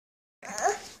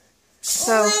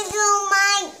So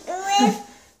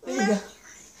there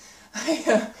you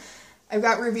go. I've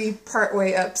got Ruby part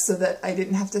way up so that I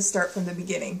didn't have to start from the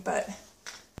beginning, but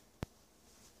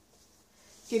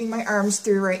getting my arms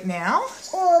through right now.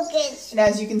 And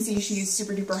as you can see, she's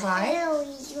super duper high.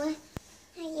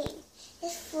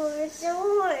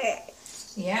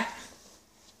 Yeah.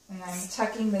 And I'm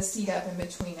tucking the seat up in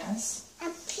between us.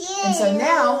 And so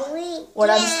now, what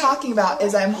I was talking about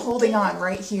is I'm holding on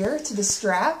right here to the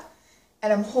strap,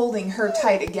 and I'm holding her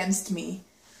tight against me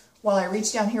while I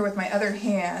reach down here with my other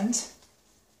hand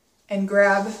and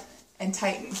grab and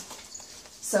tighten.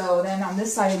 So then on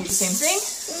this side I do the same thing.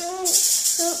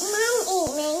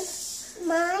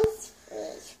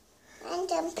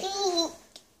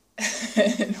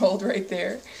 And hold right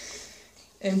there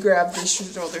and grab the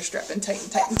shoulder strap and tighten,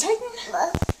 tighten, tighten.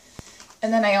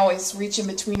 And then I always reach in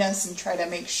between us and try to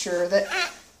make sure that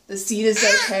the seat is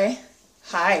okay.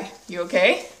 Hi, you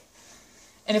okay?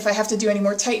 And if I have to do any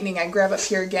more tightening, I grab up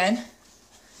here again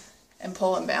and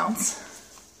pull and bounce.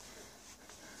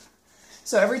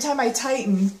 So every time I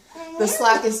tighten, the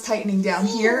slack is tightening down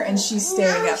here and she's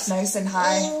staying up nice and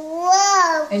high.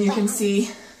 And you can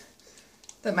see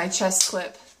that my chest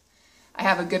clip, I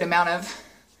have a good amount of,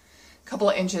 couple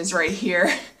of inches right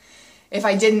here. If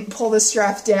I didn't pull the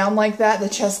strap down like that, the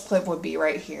chest clip would be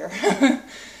right here.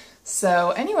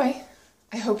 So anyway,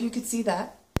 I hope you could see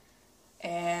that.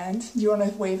 And do you want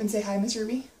to wave and say hi, Miss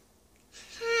Ruby?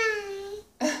 Hi.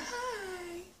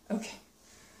 Hi. Okay.